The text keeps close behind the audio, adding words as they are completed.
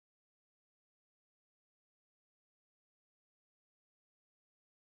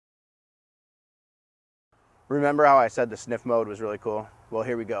Remember how I said the sniff mode was really cool? Well,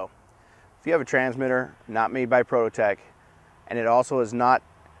 here we go. If you have a transmitter not made by Prototech, and it also is not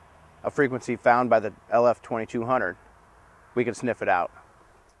a frequency found by the LF2200, we can sniff it out.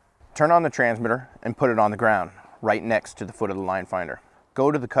 Turn on the transmitter and put it on the ground, right next to the foot of the line finder. Go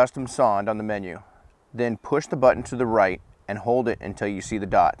to the custom sonde on the menu, then push the button to the right and hold it until you see the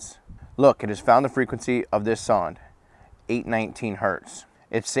dots. Look, it has found the frequency of this sonde, 819 Hertz.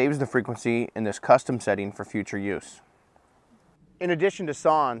 It saves the frequency in this custom setting for future use. In addition to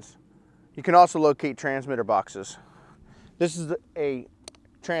sondes, you can also locate transmitter boxes. This is a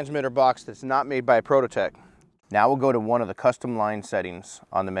transmitter box that's not made by Prototech. Now we'll go to one of the custom line settings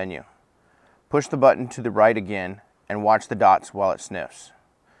on the menu. Push the button to the right again and watch the dots while it sniffs.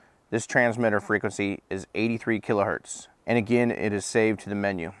 This transmitter frequency is 83 kilohertz, and again it is saved to the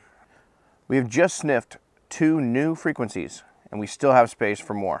menu. We have just sniffed 2 new frequencies, and we still have space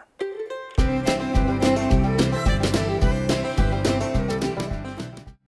for more.